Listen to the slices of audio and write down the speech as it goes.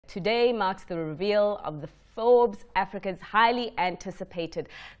today marks the reveal of the Forbes Africa's highly anticipated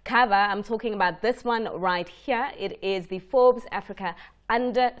cover. I'm talking about this one right here. It is the Forbes Africa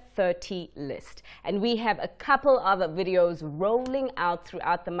Under 30 list. And we have a couple of videos rolling out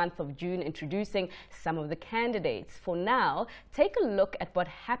throughout the month of June introducing some of the candidates. For now, take a look at what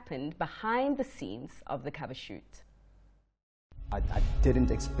happened behind the scenes of the cover shoot. I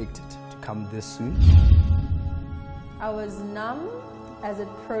didn't expect it to come this soon. I was numb as it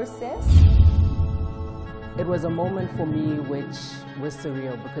processed. It was a moment for me which was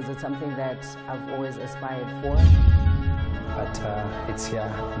surreal because it's something that I've always aspired for. But it's here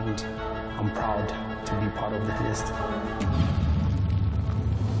and I'm proud to be part of the list.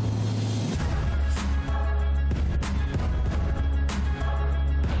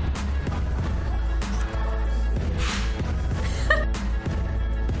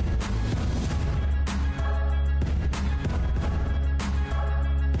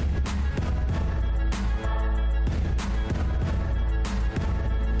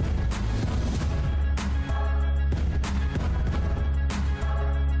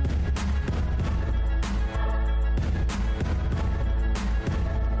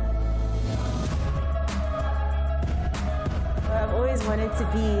 I've always wanted to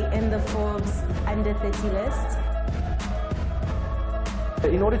be in the Forbes Under 30 list.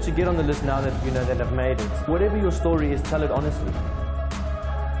 In order to get on the list now that you know that I've made it, whatever your story is, tell it honestly.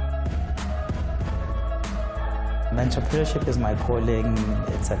 Entrepreneurship is my calling.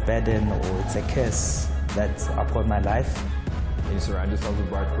 It's a burden or it's a curse that's upon my life. You surround yourself with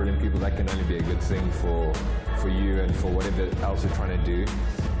bright, brilliant people. That can only be a good thing for you and for whatever else you're trying to do.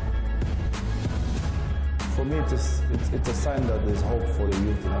 For me, it's a sign that there's hope for the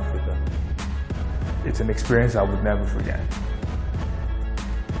youth in Africa. It's an experience I would never forget.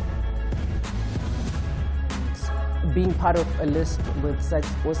 Being part of a list with such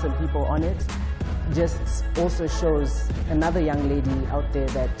awesome people on it just also shows another young lady out there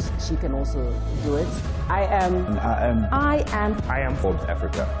that she can also do it. I am Forbes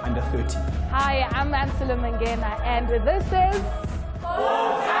Africa Under 30. Hi, I'm Ancillar Mangena, and this is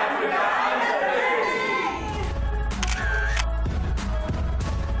Forbes Africa Under 30.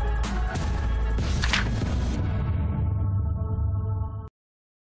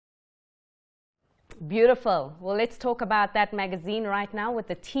 Beautiful. Well, let's talk about that magazine right now with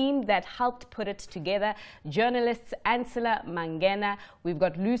the team that helped put it together. Journalists Ancillar Mangena. We've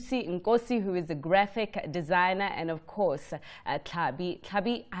got Lucy Nkosi, who is a graphic designer, and of course, Tlabi.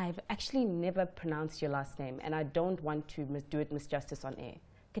 Tlabi, I've actually never pronounced your last name, and I don't want to do it misjustice on air.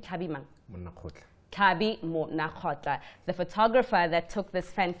 Tlabi Mang. Monnakgotla. Tlabi Monnakgotla, the photographer that took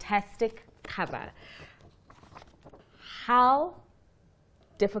this fantastic cover. How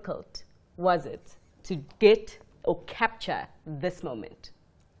difficult was it to get or capture this moment?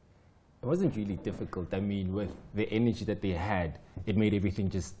 It wasn't really difficult. I mean, with the energy that they had, it made everything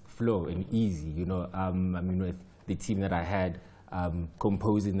just flow and easy, you know. I mean, with the team that I had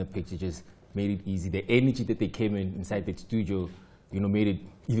composing the picture just made it easy. The energy that they came inside the studio, you know, made it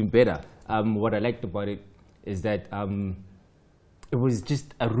even better. What I liked about it is that it was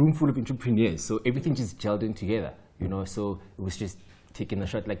just a room full of entrepreneurs, so everything just gelled in together, you know. So it was just taking a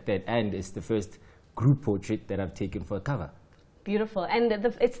shot like that, and it's the first group portrait that I've taken for a cover. Beautiful. And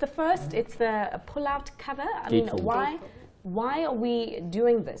it's the first, it's the pull-out cover. I mean, why are we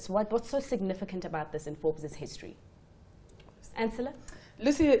doing this? What's so significant about this in Forbes' history? Ancillar?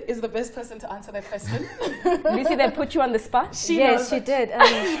 Lucy is the best person to answer that question. Lucy, they put you on the spot? Yes, she did.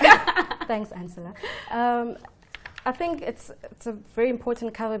 Thanks, Ancillar. I think it's a very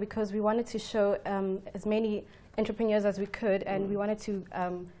important cover because we wanted to show as many entrepreneurs as we could, and we wanted to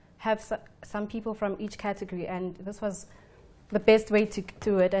have some people from each category, and this was the best way to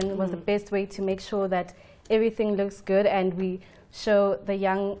do it, and it was the best way to make sure that everything looks good, and we show the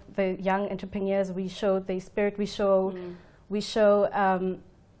young entrepreneurs, we show their spirit, we show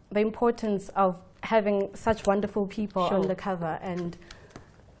the importance of having such wonderful people on the cover, and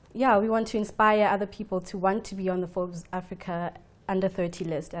yeah, we want to inspire other people to want to be on the Forbes Africa Under 30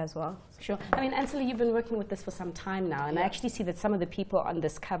 list as well. Sure. I mean, Ancillar, you've been working with this for some time now, and I actually see that some of the people on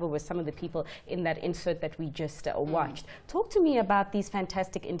this cover were some of the people in that insert that we just watched. Talk to me about these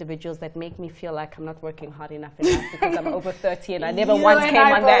fantastic individuals that make me feel like I'm not working hard enough in life because I'm over 30 and I never once came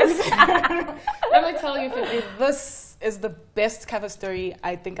on this. Let me tell you, this is the best cover story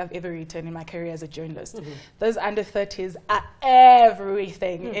I think I've ever written in my career as a journalist. Those under 30s are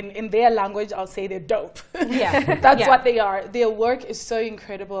everything. In their language, I'll say they're dope. Yeah. That's what they are. Their work is so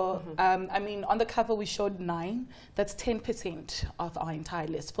incredible. I mean, on the cover we showed 9. That's 10% of our entire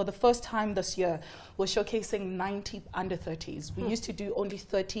list. For the first time this year, we're showcasing 90 under 30s. We used to do only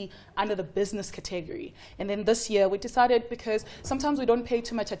 30 under the business category. And then this year we decided, because sometimes we don't pay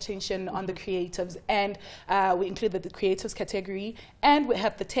too much attention on the creatives, and we included the creatives category, and we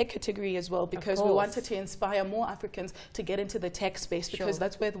have the tech category as well, because we wanted to inspire more Africans to get into the tech space, because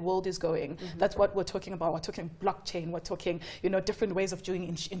that's where the world is going. That's what we're talking about. We're talking blockchain, we're talking, you know, different ways of doing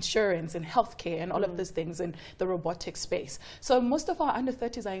insurance and healthcare and all of these things in the robotic space. So most of our under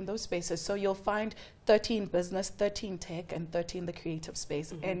 30s are in those spaces. So you'll find 30 in business, 30 in tech, and 30 in the creative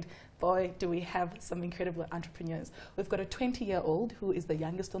space. And boy, do we have some incredible entrepreneurs. We've got a 20-year-old who is the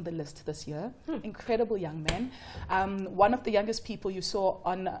youngest on the list this year. Incredible young man. One of the youngest people you saw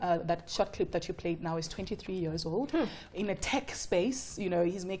on that short clip that you played now is 23 years old. In a tech space, you know,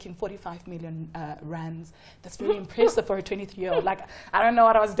 he's making 45 million rands. That's very impressive for a 23-year-old. Like, I don't know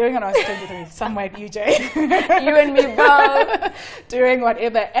what I was doing when I was 23. Somewhere at UJ. You and me both. Doing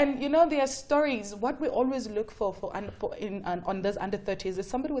whatever. And, you know, there are stories. What we always look for on those under 30s is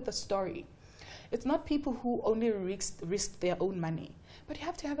somebody with a story. It's not people who only risk their own money, but you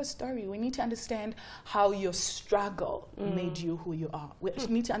have to have a story. We need to understand how your struggle made you who you are. We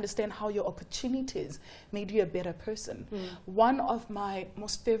need to understand how your opportunities made you a better person. One of my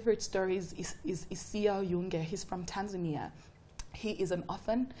most favorite stories is Ancillar Mangena. He's from Tanzania. He is an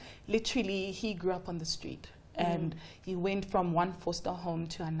orphan. Literally, he grew up on the street. And he went from one foster home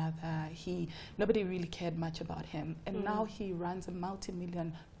to another. Nobody really cared much about him. And now he runs a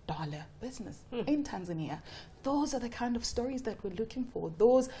multi-million-dollar business in Tanzania. Those are the kind of stories that we're looking for.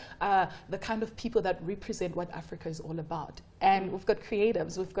 Those are the kind of people that represent what Africa is all about. And we've got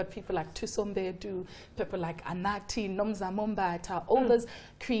creatives. We've got people like Tusombedu, people like Anati, Nomza Mombata, all those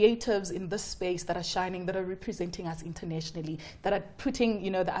creatives in this space that are shining, that are representing us internationally, that are putting, you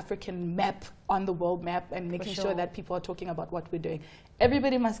know, the African map on the world map and making sure that people are talking about what we're doing.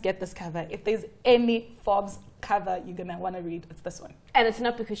 Everybody must get this cover. If there's any Forbes cover you're going to want to read, it's this one. And it's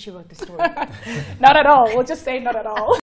not because she wrote the story. Not at all. We'll just say not at all.